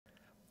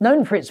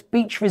Known for its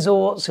beach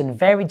resorts and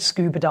varied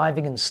scuba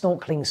diving and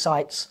snorkeling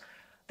sites,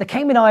 the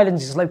Cayman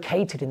Islands is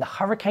located in the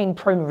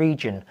hurricane-prone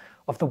region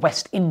of the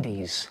West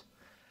Indies.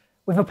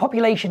 With a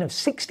population of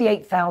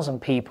 68,000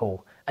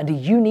 people and a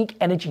unique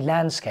energy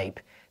landscape,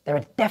 there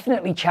are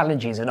definitely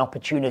challenges and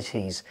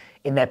opportunities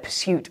in their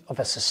pursuit of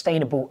a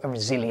sustainable and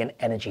resilient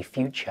energy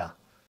future.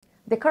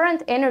 The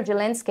current energy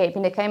landscape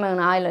in the Cayman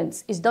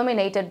Islands is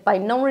dominated by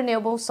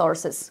non-renewable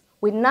sources,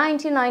 with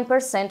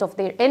 99% of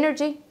their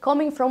energy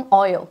coming from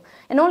oil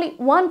and only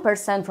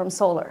 1% from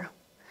solar.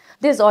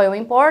 These oil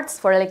imports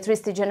for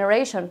electricity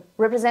generation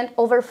represent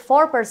over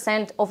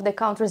 4% of the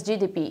country's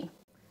GDP.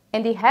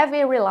 And the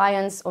heavy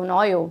reliance on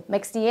oil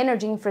makes the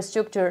energy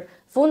infrastructure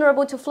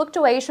vulnerable to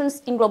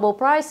fluctuations in global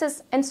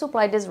prices and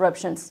supply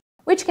disruptions,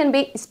 which can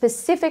be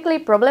specifically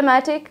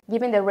problematic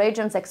given the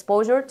region's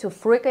exposure to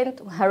frequent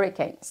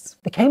hurricanes.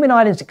 The Cayman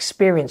Islands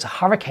experience a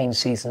hurricane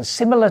season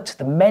similar to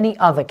the many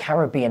other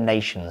Caribbean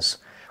nations,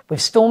 with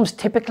storms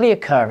typically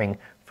occurring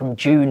from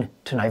June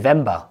to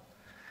November.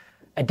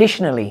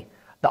 Additionally,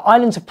 the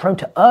islands are prone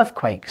to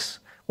earthquakes,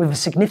 with a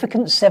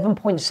significant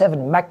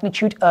 7.7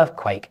 magnitude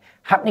earthquake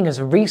happening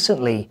as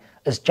recently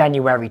as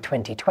January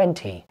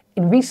 2020.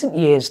 In recent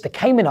years, the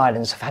Cayman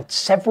Islands have had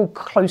several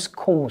close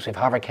calls with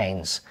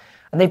hurricanes,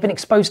 and they've been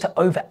exposed to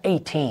over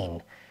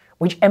 18,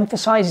 which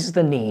emphasises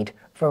the need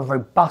for a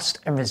robust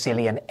and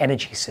resilient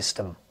energy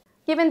system.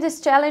 Given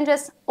these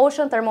challenges,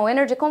 ocean thermal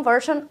energy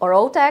conversion, or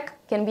OTEC,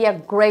 can be a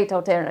great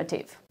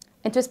alternative.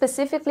 And to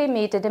specifically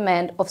meet the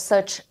demand of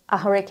such a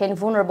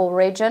hurricane-vulnerable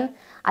region,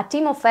 a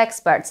team of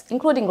experts,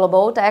 including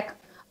Global OTEC,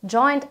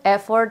 joined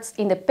efforts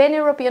in the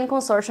pan-European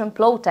consortium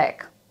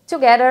OTEC.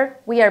 Together,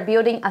 we are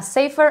building a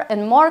safer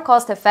and more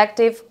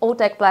cost-effective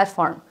OTEC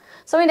platform.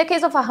 So in the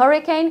case of a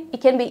hurricane, it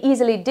can be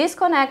easily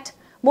disconnect,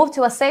 move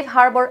to a safe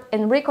harbor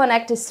and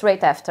reconnect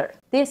straight after.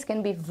 This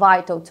can be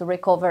vital to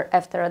recover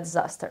after a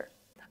disaster.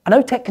 An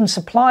OTEC can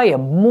supply a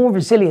more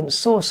resilient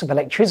source of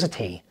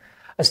electricity,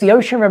 as the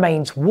ocean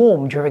remains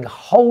warm during a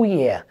whole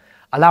year,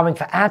 allowing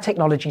for our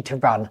technology to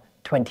run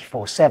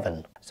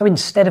 24/7. So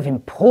instead of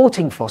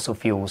importing fossil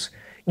fuels,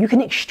 you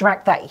can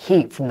extract that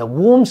heat from the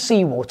warm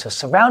seawater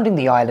surrounding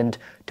the island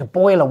to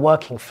boil a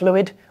working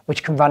fluid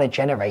which can run a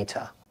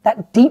generator.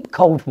 That deep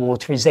cold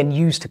water is then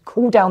used to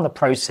cool down the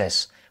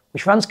process,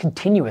 which runs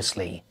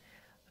continuously.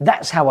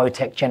 That's how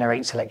OTEC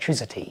generates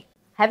electricity.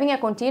 Having a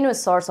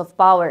continuous source of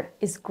power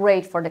is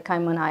great for the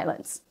Cayman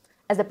Islands,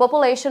 as the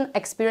population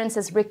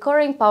experiences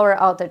recurring power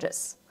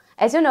outages.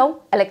 As you know,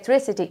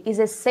 electricity is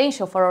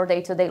essential for our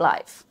day-to-day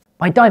life.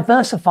 By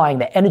diversifying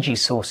their energy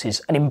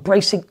sources and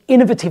embracing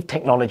innovative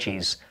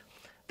technologies,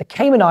 the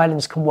Cayman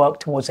Islands can work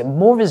towards a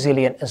more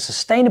resilient and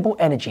sustainable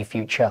energy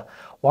future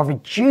while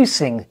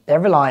reducing their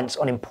reliance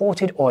on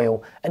imported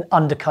oil and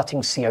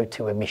undercutting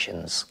CO2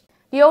 emissions.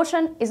 The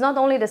ocean is not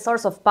only the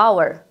source of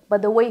power,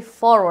 but the way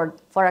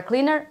forward for a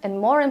cleaner and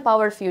more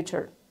empowered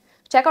future.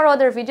 Check our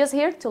other videos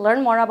here to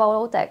learn more about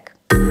OTEC.